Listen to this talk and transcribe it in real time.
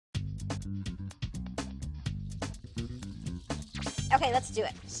Okay, let's do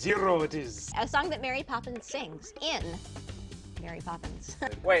it. 0 it is. A song that Mary Poppins sings in Mary Poppins.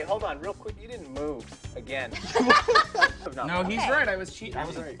 Wait, hold on, real quick. You didn't move again. No, he's Okay. right. I was cheating. I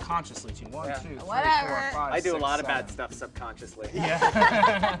was consciously cheating. 1, 2, 3, 4, Whatever. 5, I do a 6, lot of 7. bad stuff subconsciously.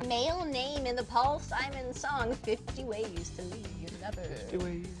 Yeah. Male name in the Paul Simon song, 50 Ways to Leave Your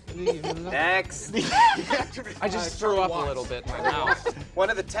Lover. Next. I just threw up a little bit in my mouth. One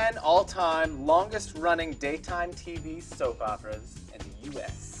of the 10 all-time longest-running daytime TV soap operas in the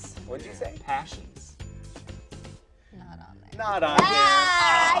U.S. What'd you say? Passions. Not on there. Not on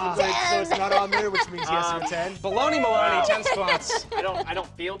So it's not on there, which means yes for 10. Baloney Maloney, 10 spots. here. I don't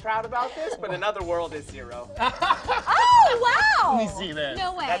feel proud about this, but Another World is 0. Oh, wow! Let me see that.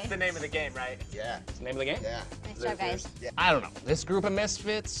 No way. That's the name of the game, right? Yeah. What's the name of the game? Yeah. Nice job, guys. I don't know. This group of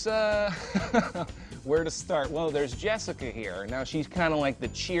misfits, where to start? Well, there's Jessica here. Now, she's kind of like the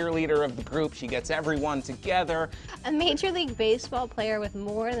cheerleader of the group. She gets everyone together. A Major League Baseball player with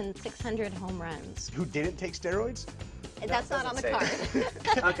more than 600 home runs. Who didn't take steroids? That's not on the doesn't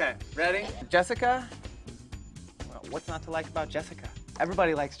card. Okay, ready? Jessica? Well, what's not to like about Jessica?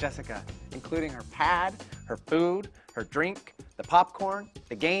 Everybody likes Jessica, including her pad, her food, her drink, the popcorn,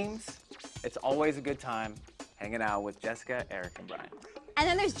 the games. It's always a good time hanging out with Jessica, Eric, and Brian. And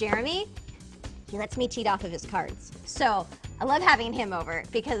then there's Jeremy. He lets me cheat off of his cards. So I love having him over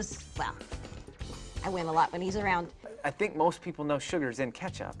because, well, I win a lot when he's around. I think most people know sugar's in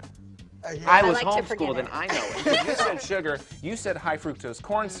ketchup. Yeah. I was like to forget homeschooled it. and I know it. You said sugar. You said high fructose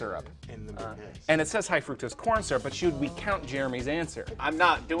corn syrup. In the And it says high fructose corn syrup, but should we count Jeremy's answer? I'm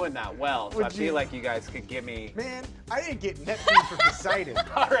not doing that well, so Would I feel you- like you guys could give me... Man, I didn't get net food for Poseidon.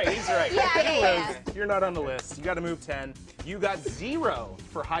 All right, he's right. Yeah. You're not on the list. You got to move 10. You got 0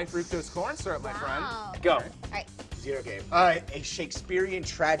 for high fructose corn syrup, my friend. Wow. Go. All right. 0 game. All right, a Shakespearean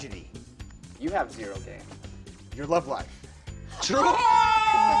tragedy. You have 0 game. Your love life. True.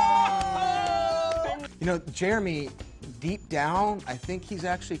 You know, Jeremy, deep down, I think he's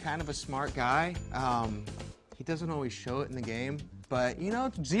actually kind of a smart guy. He doesn't always show it in the game, but you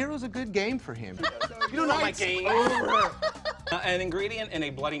know, 0's a good game for him. You don't know my game. An ingredient in a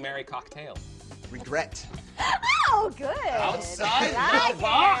Bloody Mary cocktail. Regret. Oh, good. Outside I the like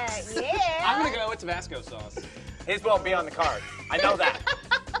box. it. Yeah. I'm gonna go with Tabasco sauce. His won't be on the card. I know that.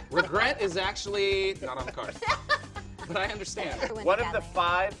 Regret is actually not on the card, but I understand. One of the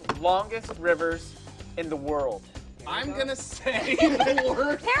 5 longest rivers in the world. I'm gonna say the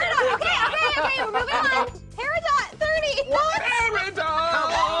word. Peridot. Okay, we're moving on. Peridot, 30. What? Peridot!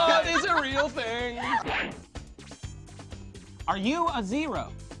 That is a real thing. Are you a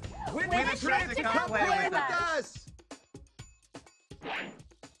 0? With a trip to come play with us.